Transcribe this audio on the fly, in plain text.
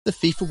The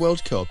FIFA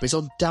World Cup is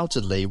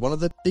undoubtedly one of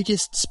the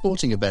biggest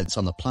sporting events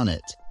on the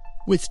planet.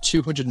 With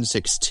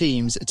 206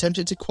 teams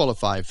attempting to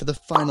qualify for the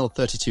final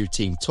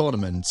 32-team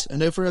tournament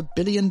and over 1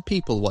 billion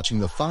people watching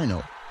the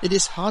final, it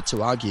is hard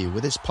to argue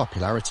with its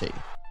popularity.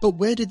 But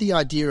where did the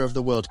idea of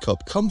the World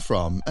Cup come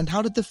from, and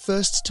how did the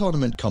first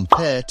tournament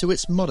compare to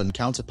its modern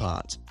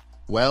counterpart?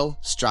 Well,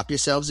 strap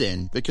yourselves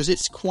in, because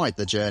it's quite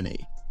the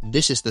journey.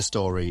 This is the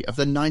story of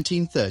the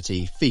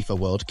 1930 FIFA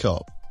World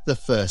Cup, the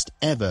first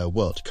ever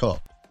World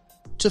Cup.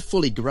 To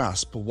fully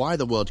grasp why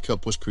the World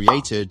Cup was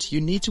created,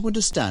 you need to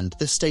understand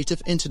the state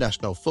of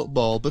international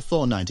football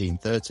before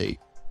 1930.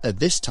 At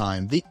this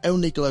time, the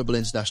only global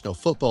international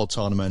football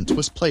tournament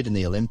was played in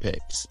the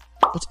Olympics.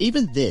 But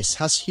even this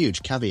has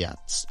huge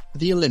caveats.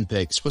 The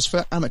Olympics was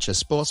for amateur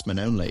sportsmen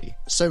only,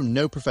 so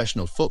no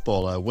professional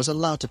footballer was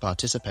allowed to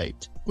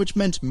participate, which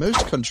meant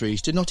most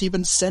countries did not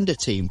even send a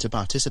team to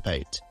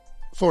participate.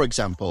 For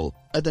example,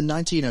 at the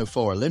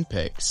 1904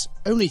 Olympics,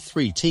 only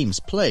 3 teams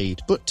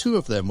played, but 2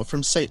 of them were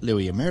from St.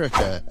 Louis,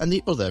 America, and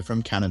the other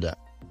from Canada.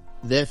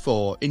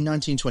 Therefore, in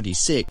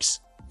 1926,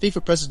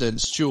 FIFA President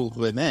Jules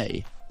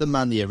Rimet, the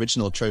man the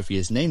original trophy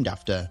is named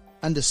after,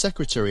 and the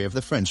secretary of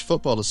the French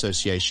Football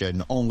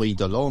Association, Henri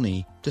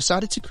Delaunay,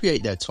 decided to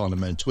create their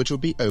tournament, which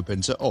would be open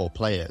to all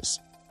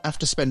players.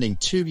 After spending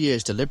 2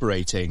 years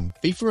deliberating,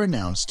 FIFA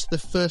announced the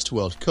first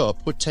World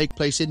Cup would take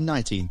place in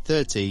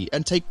 1930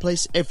 and take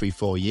place every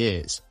 4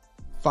 years.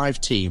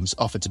 5 teams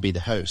offered to be the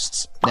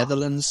hosts: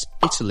 Netherlands,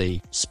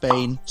 Italy,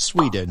 Spain,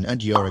 Sweden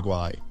and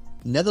Uruguay.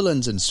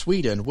 Netherlands and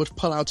Sweden would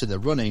pull out in the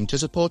running to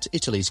support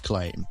Italy's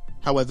claim.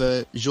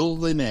 However, Jules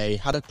Rimet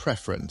had a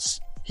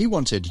preference. He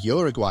wanted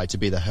Uruguay to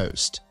be the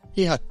host.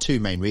 He had 2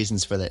 main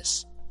reasons for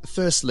this.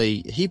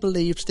 Firstly, he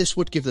believed this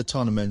would give the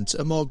tournament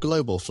a more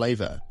global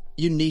flavour.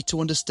 You need to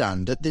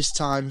understand at this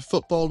time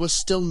football was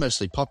still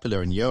mostly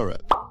popular in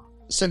Europe.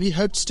 So he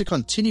hoped to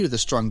continue the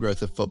strong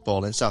growth of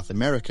football in South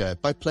America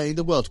by playing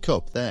the World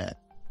Cup there.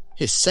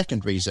 His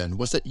second reason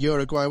was that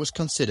Uruguay was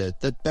considered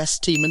the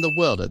best team in the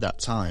world at that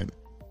time.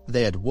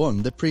 They had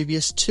won the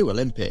previous 2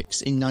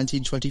 Olympics in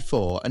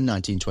 1924 and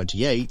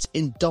 1928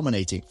 in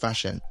dominating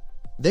fashion.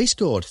 They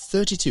scored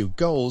 32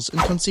 goals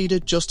and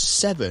conceded just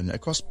 7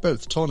 across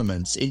both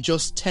tournaments in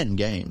just 10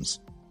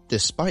 games.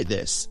 Despite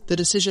this, the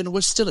decision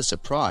was still a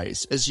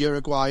surprise, as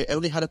Uruguay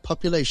only had a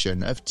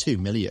population of 2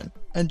 million,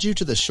 and due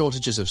to the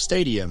shortages of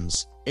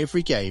stadiums,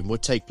 every game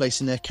would take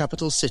place in their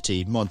capital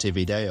city,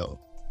 Montevideo.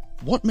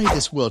 What made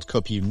this World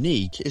Cup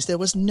unique is there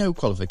was no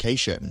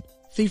qualification.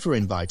 FIFA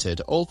invited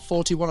all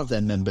 41 of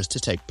their members to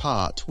take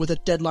part, with a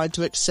deadline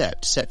to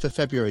accept set for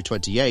February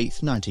 28,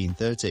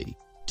 1930.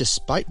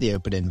 Despite the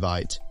open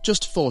invite,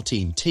 just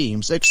 14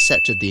 teams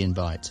accepted the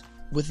invite,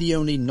 with the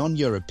only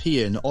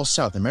non-European or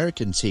South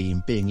American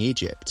team being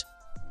Egypt.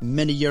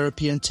 Many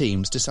European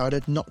teams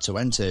decided not to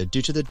enter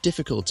due to the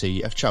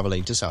difficulty of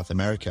travelling to South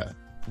America.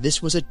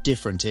 This was a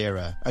different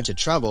era, and to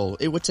travel,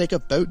 it would take a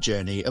boat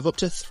journey of up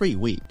to 3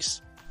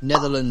 weeks.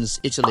 Netherlands,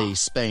 Italy,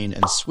 Spain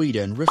and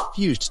Sweden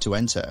refused to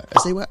enter,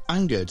 as they were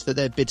angered that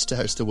their bids to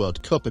host the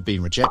World Cup had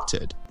been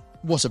rejected.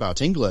 What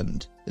about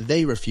England?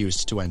 They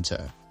refused to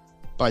enter.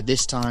 By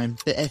this time,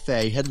 the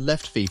FA had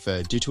left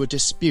FIFA due to a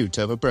dispute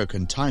over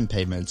broken time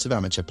payments of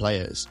amateur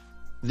players.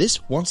 This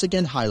once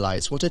again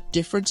highlights what a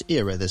different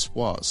era this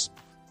was.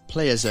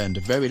 Players earned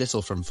very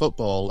little from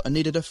football and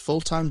needed a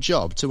full-time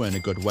job to earn a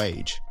good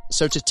wage,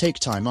 so to take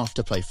time off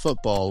to play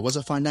football was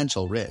a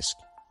financial risk.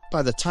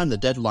 By the time the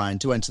deadline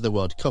to enter the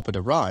World Cup had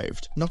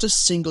arrived, not a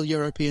single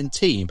European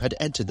team had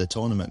entered the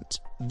tournament.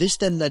 This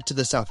then led to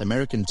the South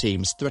American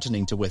teams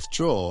threatening to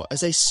withdraw,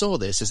 as they saw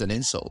this as an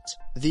insult.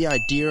 The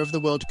idea of the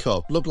World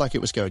Cup looked like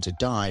it was going to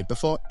die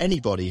before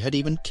anybody had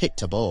even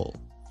kicked a ball.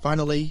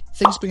 Finally,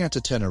 things began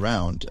to turn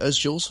around as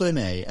Jules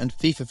Rimet and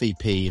FIFA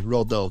VP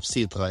Rodolphe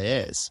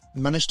Sildraez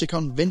managed to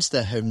convince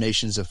their home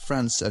nations of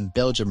France and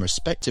Belgium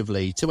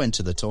respectively to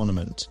enter the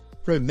tournament.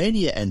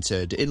 Romania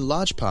entered in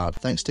large part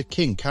thanks to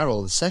King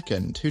Carol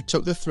II, who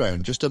took the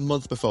throne just a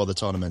month before the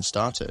tournament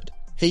started.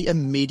 He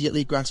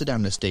immediately granted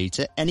amnesty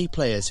to any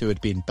players who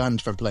had been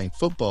banned from playing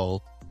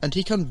football, and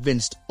he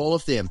convinced all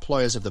of the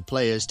employers of the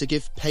players to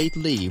give paid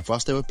leave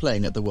whilst they were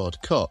playing at the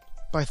World Cup,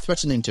 by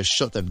threatening to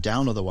shut them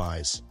down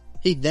otherwise.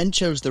 He then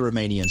chose the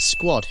Romanian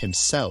squad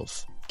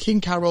himself.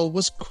 King Carol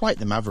was quite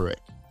the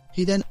maverick.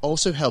 He then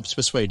also helped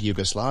persuade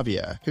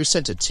Yugoslavia, who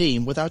sent a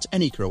team without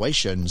any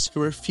Croatians who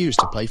refused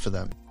to play for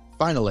them.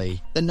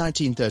 Finally, the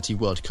 1930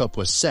 World Cup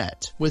was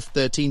set, with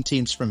 13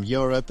 teams from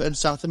Europe and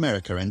South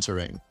America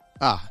entering.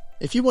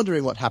 If you're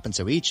wondering what happened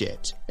to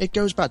Egypt, it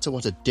goes back to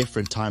what a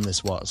different time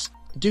this was.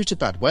 Due to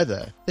bad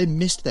weather, they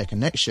missed their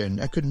connection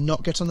and could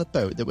not get on the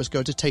boat that was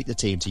going to take the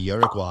team to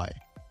Uruguay.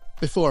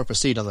 Before I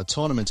proceed on the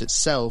tournament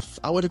itself,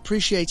 I would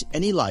appreciate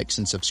any likes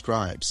and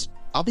subscribes.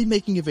 I'll be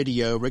making a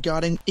video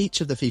regarding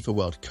each of the FIFA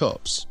World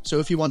Cups, so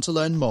if you want to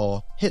learn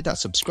more, hit that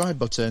subscribe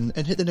button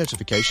and hit the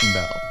notification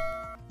bell.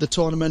 The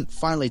tournament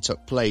finally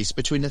took place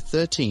between the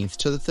 13th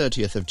to the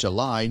 30th of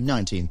July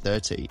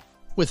 1930,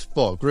 with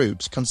 4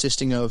 groups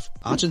consisting of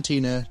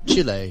Argentina,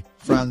 Chile,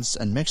 France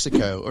and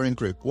Mexico are in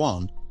Group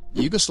 1,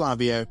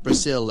 Yugoslavia,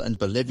 Brazil and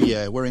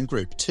Bolivia were in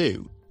Group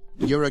 2.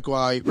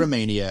 Uruguay,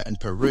 Romania and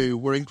Peru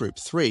were in Group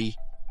 3.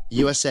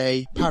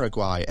 USA,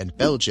 Paraguay and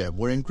Belgium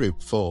were in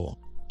Group 4.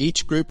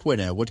 Each group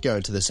winner would go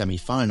into the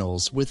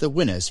semi-finals, with the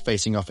winners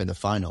facing off in the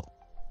final.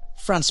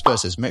 France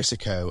vs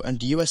Mexico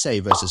and USA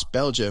vs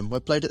Belgium were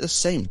played at the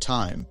same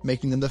time,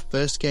 making them the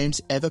first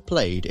games ever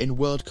played in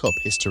World Cup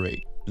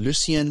history.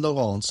 Lucien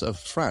Laurent of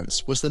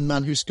France was the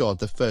man who scored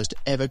the first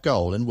ever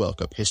goal in World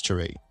Cup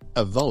history,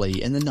 a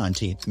volley in the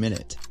 19th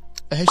minute.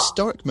 A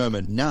historic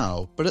moment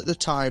now, but at the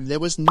time there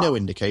was no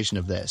indication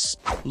of this.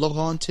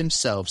 Laurent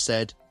himself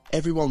said,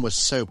 "Everyone was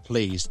so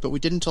pleased, but we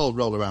didn't all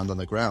roll around on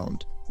the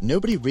ground.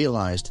 Nobody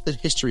realised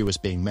that history was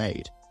being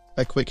made.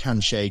 A quick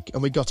handshake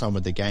and we got on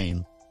with the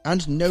game.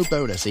 And no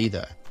bonus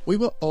either. We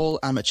were all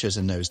amateurs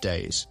in those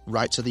days,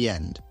 right to the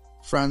end."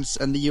 France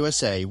and the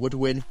USA would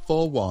win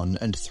 4-1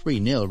 and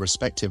 3-0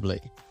 respectively.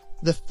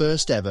 The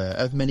first ever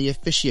of many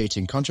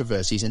officiating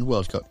controversies in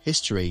World Cup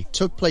history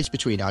took place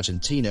between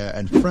Argentina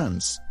and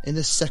France in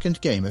the second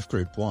game of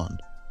Group 1.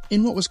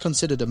 In what was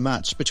considered a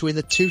match between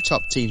the two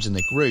top teams in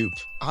the group,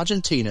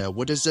 Argentina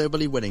were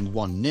deservedly winning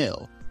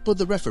 1-0, but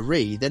the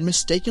referee then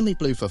mistakenly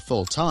blew for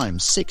full time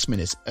 6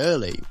 minutes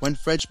early when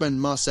Frenchman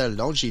Marcel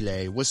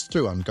Langillet was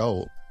through on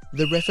goal.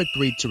 The ref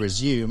agreed to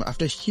resume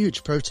after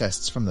huge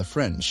protests from the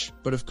French,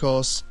 but of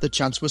course, the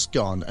chance was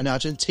gone and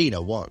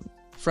Argentina won.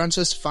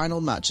 France's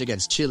final match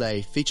against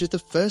Chile featured the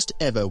first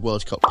ever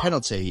World Cup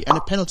penalty and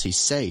a penalty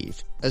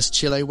save, as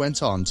Chile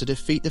went on to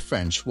defeat the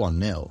French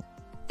 1-0.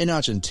 In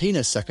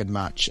Argentina's second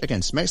match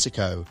against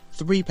Mexico,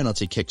 3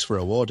 penalty kicks were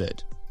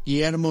awarded.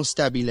 Guillermo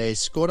Stabile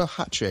scored a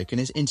hat-trick in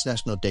his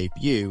international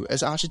debut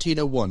as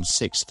Argentina won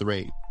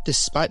 6-3,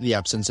 despite the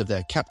absence of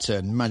their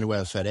captain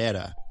Manuel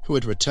Ferreira, who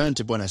had returned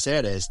to Buenos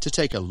Aires to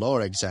take a law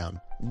exam.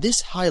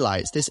 This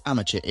highlights this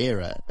amateur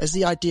era, as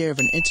the idea of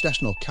an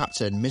international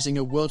captain missing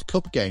a World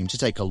Cup game to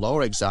take a law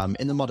exam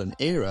in the modern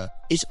era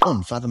is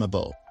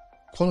unfathomable.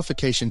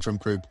 Qualification from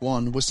Group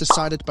 1 was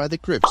decided by the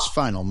group's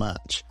final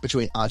match,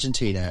 between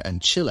Argentina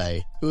and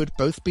Chile, who had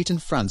both beaten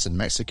France and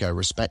Mexico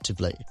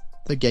respectively.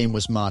 The game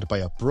was marred by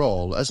a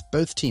brawl as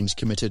both teams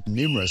committed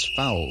numerous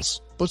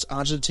fouls, but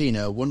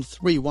Argentina won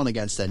 3-1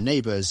 against their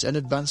neighbours and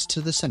advanced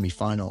to the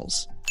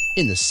semi-finals.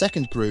 In the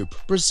second group,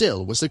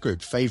 Brazil was the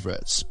group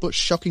favourites, but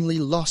shockingly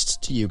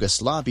lost to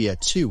Yugoslavia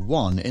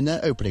 2-1 in their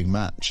opening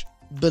match.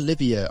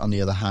 Bolivia, on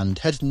the other hand,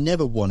 had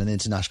never won an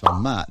international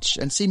match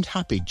and seemed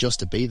happy just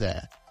to be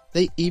there.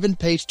 They even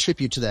paid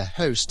tribute to their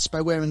hosts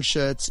by wearing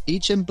shirts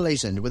each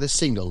emblazoned with a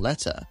single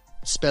letter,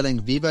 spelling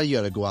Viva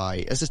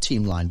Uruguay as the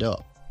team lined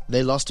up.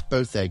 They lost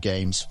both their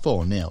games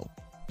 4-0.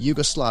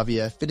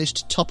 Yugoslavia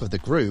finished top of the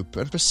group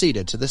and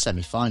proceeded to the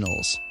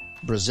semi-finals.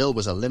 Brazil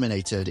was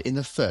eliminated in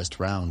the first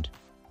round.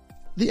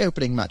 The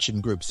opening match in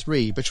Group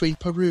 3 between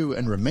Peru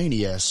and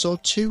Romania saw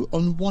 2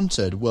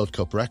 unwanted World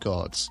Cup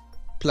records.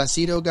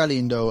 Placido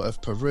Galindo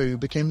of Peru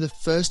became the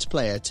first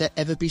player to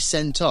ever be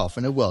sent off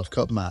in a World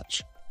Cup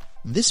match.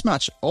 This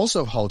match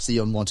also holds the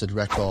unwanted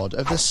record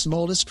of the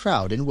smallest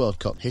crowd in World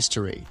Cup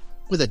history,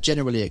 with a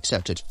generally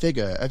accepted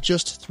figure of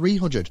just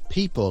 300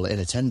 people in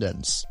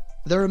attendance.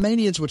 The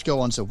Romanians would go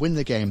on to win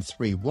the game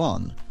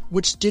 3-1,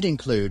 which did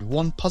include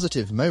one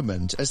positive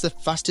moment as the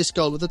fastest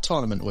goal of the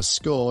tournament was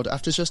scored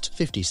after just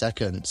 50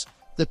 seconds.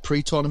 The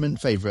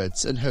pre-tournament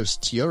favourites and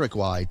hosts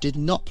Uruguay did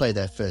not play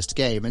their first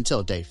game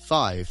until day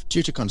 5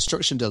 due to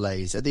construction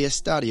delays at the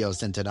Estadio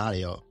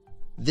Centenario.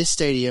 This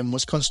stadium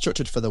was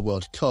constructed for the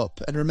World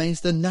Cup and remains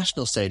the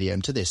national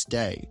stadium to this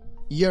day.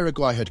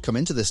 Uruguay had come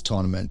into this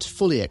tournament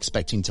fully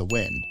expecting to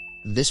win.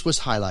 This was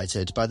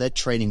highlighted by their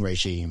training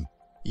regime.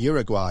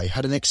 Uruguay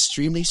had an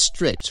extremely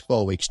strict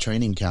 4 weeks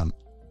training camp.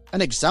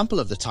 An example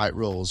of the tight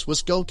rules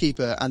was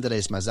goalkeeper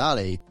Andres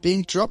Mazzali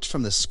being dropped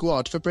from the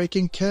squad for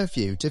breaking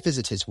curfew to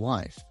visit his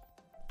wife.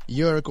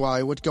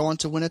 Uruguay would go on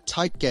to win a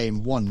tight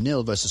game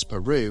 1-0 versus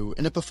Peru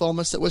in a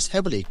performance that was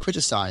heavily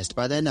criticised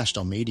by their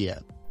national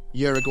media.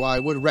 Uruguay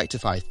would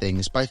rectify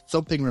things by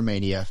thumping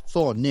Romania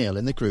 4-0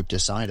 in the group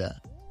decider.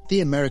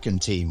 The American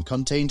team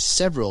contained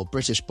several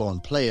British-born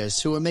players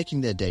who were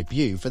making their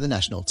debut for the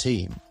national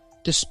team.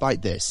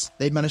 Despite this,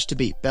 they managed to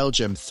beat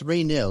Belgium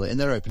 3-0 in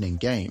their opening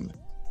game.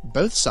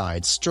 Both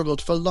sides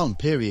struggled for long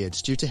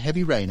periods due to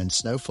heavy rain and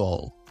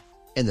snowfall.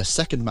 In the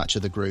second match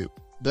of the group,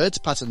 Bert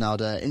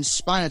Paternoster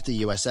inspired the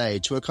USA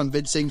to a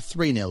convincing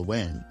 3-0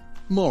 win.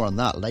 More on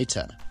that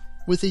later.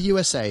 With the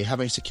USA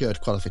having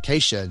secured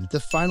qualification, the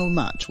final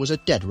match was a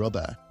dead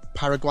rubber.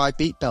 Paraguay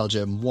beat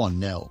Belgium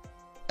 1-0.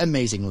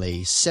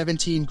 Amazingly,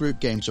 17 group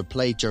games were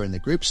played during the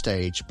group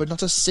stage, but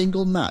not a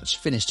single match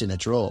finished in a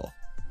draw.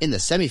 In the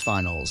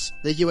semi-finals,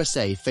 the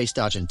USA faced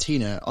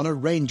Argentina on a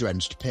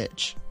rain-drenched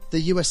pitch.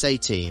 The USA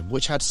team,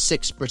 which had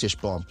 6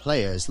 British-born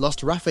players,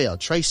 lost Rafael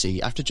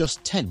Tracy after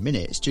just 10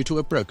 minutes due to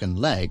a broken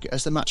leg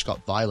as the match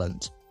got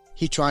violent.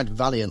 He tried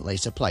valiantly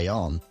to play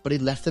on, but he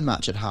left the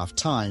match at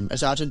half-time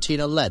as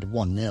Argentina led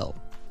 1-0.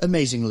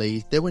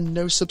 Amazingly, there were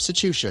no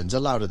substitutions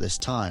allowed at this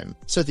time,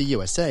 so the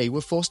USA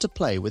were forced to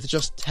play with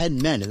just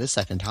 10 men in the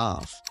second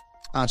half.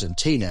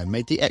 Argentina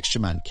made the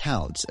extra man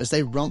count as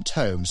they romped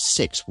home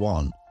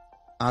 6-1.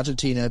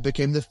 Argentina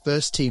became the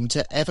first team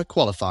to ever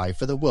qualify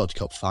for the World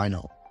Cup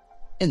final.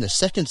 In the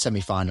second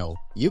semi-final,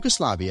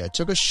 Yugoslavia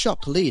took a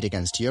shock lead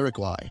against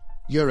Uruguay.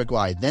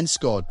 Uruguay then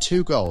scored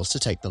 2 goals to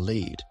take the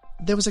lead.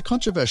 There was a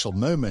controversial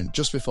moment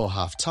just before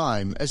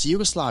half-time as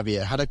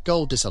Yugoslavia had a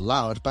goal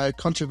disallowed by a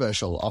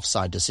controversial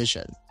offside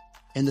decision.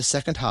 In the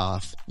second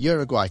half,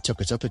 Uruguay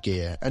took it up a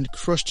gear and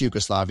crushed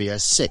Yugoslavia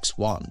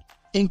 6-1.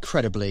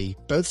 Incredibly,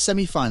 both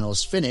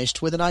semi-finals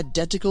finished with an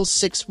identical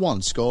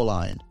 6-1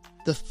 scoreline.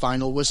 The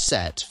final was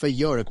set for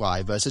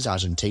Uruguay versus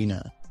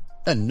Argentina.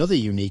 Another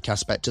unique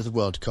aspect of the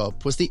World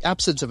Cup was the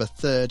absence of a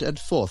third and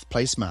fourth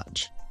place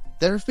match.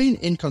 There have been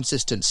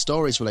inconsistent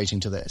stories relating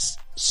to this.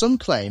 Some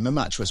claim a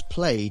match was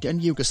played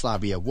and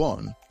Yugoslavia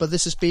won, but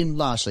this has been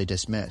largely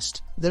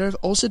dismissed. There have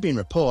also been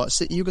reports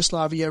that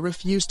Yugoslavia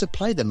refused to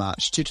play the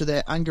match due to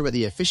their anger at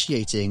the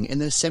officiating in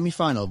the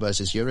semi-final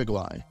versus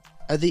Uruguay.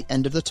 At the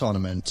end of the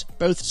tournament,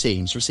 both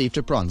teams received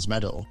a bronze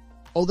medal.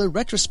 Although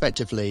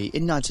retrospectively,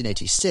 in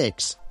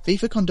 1986,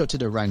 FIFA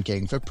conducted a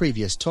ranking for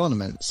previous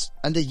tournaments,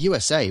 and the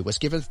USA was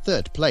given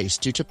third place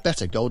due to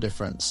better goal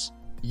difference.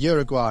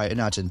 Uruguay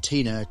and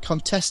Argentina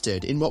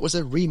contested in what was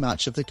a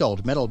rematch of the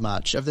gold medal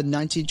match of the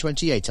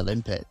 1928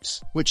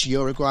 Olympics, which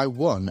Uruguay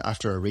won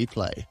after a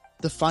replay.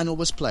 The final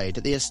was played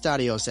at the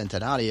Estadio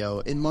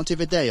Centenario in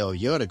Montevideo,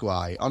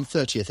 Uruguay on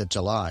 30th of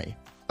July,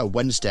 a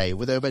Wednesday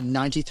with over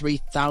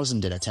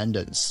 93,000 in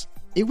attendance.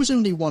 It was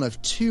only one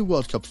of 2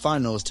 World Cup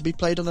finals to be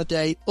played on a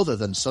day other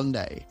than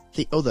Sunday,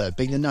 the other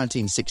being the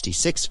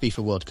 1966 FIFA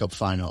World Cup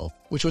final,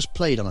 which was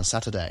played on a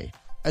Saturday.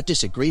 A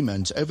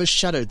disagreement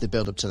overshadowed the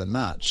build-up to the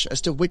match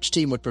as to which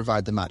team would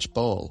provide the match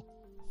ball.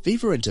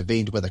 FIFA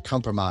intervened with a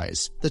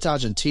compromise that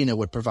Argentina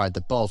would provide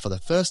the ball for the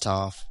first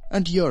half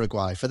and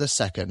Uruguay for the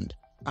second.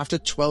 After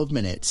 12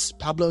 minutes,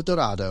 Pablo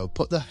Dorado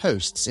put the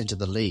hosts into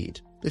the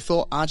lead,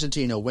 before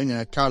Argentina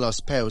winger Carlos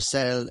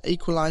Peusel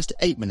equalized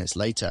 8 minutes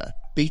later,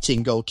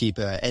 beating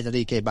goalkeeper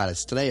Enrique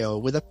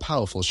Ballesteros with a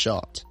powerful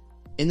shot.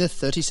 In the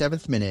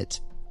 37th minute,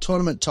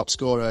 tournament top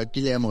scorer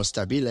Guillermo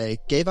Stabile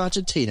gave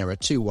Argentina a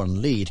 2-1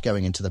 lead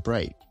going into the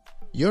break.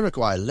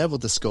 Uruguay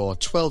levelled the score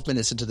 12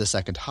 minutes into the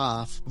second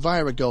half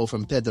via a goal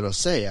from Pedro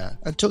Sea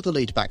and took the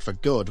lead back for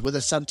good with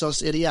a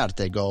Santos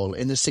Iriarte goal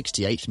in the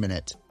 68th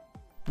minute.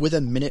 With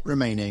a minute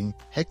remaining,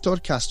 Hector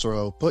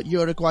Castro put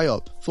Uruguay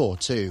up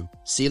 4-2,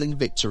 sealing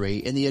victory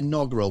in the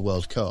inaugural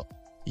World Cup.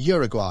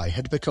 Uruguay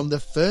had become the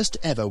first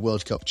ever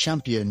World Cup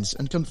champions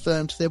and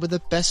confirmed they were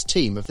the best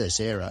team of this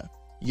era.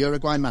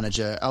 Uruguay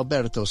manager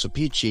Alberto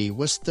Supici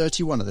was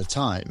 31 at the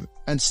time,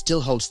 and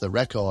still holds the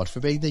record for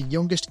being the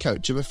youngest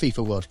coach of a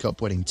FIFA World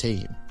Cup winning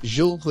team.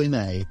 Jules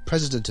Rimet,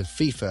 president of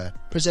FIFA,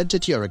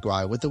 presented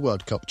Uruguay with the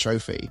World Cup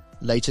trophy,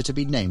 later to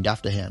be named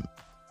after him.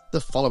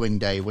 The following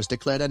day was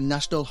declared a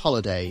national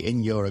holiday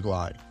in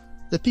Uruguay.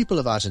 The people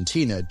of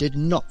Argentina did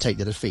not take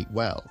the defeat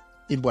well.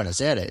 In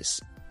Buenos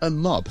Aires, a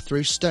mob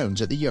threw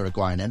stones at the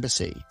Uruguayan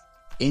embassy.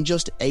 In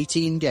just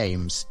 18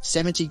 games,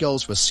 70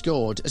 goals were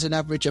scored at an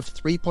average of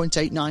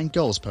 3.89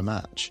 goals per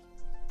match.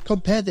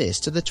 Compare this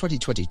to the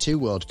 2022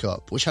 World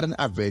Cup, which had an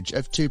average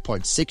of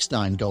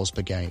 2.69 goals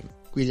per game.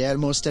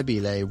 Guillermo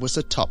Stabile was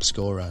the top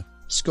scorer,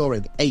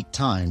 scoring 8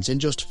 times in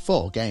just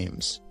 4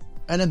 games.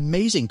 An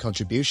amazing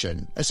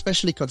contribution,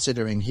 especially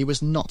considering he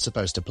was not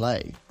supposed to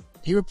play.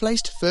 He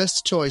replaced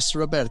first choice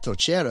Roberto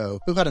Chero,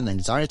 who had an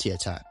anxiety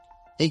attack.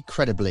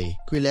 Incredibly,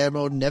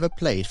 Guillermo never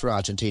played for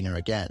Argentina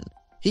again.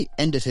 He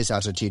ended his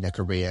Argentina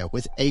career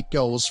with 8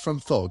 goals from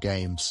 4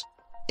 games.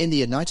 In the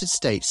United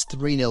States'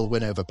 3-0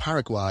 win over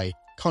Paraguay,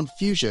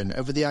 confusion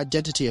over the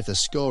identity of the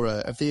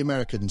scorer of the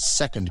Americans'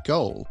 second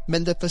goal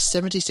meant that for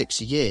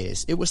 76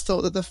 years it was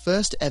thought that the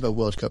first ever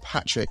World Cup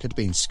hat-trick had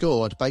been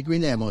scored by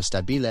Guillermo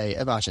Stabile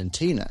of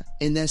Argentina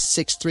in their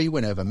 6-3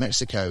 win over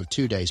Mexico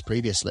 2 days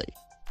previously.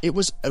 It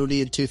was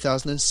only in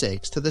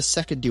 2006 that the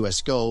second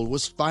US goal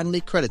was finally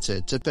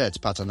credited to Bert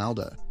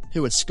Patonalda,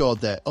 who had scored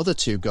their other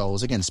 2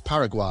 goals against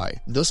Paraguay,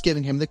 thus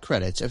giving him the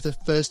credit of the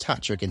first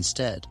hat-trick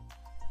instead.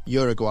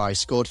 Uruguay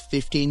scored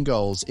 15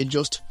 goals in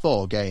just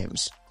 4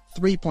 games,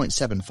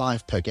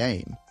 3.75 per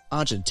game.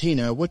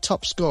 Argentina were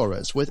top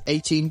scorers with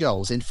 18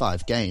 goals in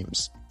 5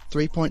 games,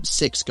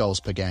 3.6 goals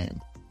per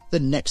game. The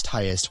next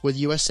highest were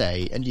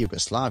USA and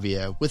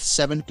Yugoslavia with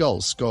 7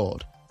 goals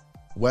scored.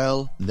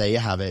 Well, there you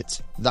have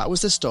it. That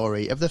was the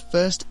story of the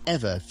first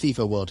ever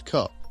FIFA World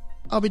Cup.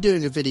 I'll be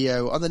doing a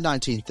video on the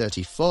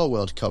 1934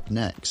 World Cup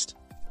next.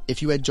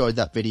 If you enjoyed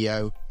that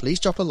video, please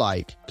drop a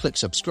like, click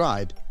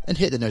subscribe, and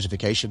hit the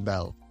notification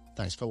bell.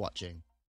 Thanks for watching.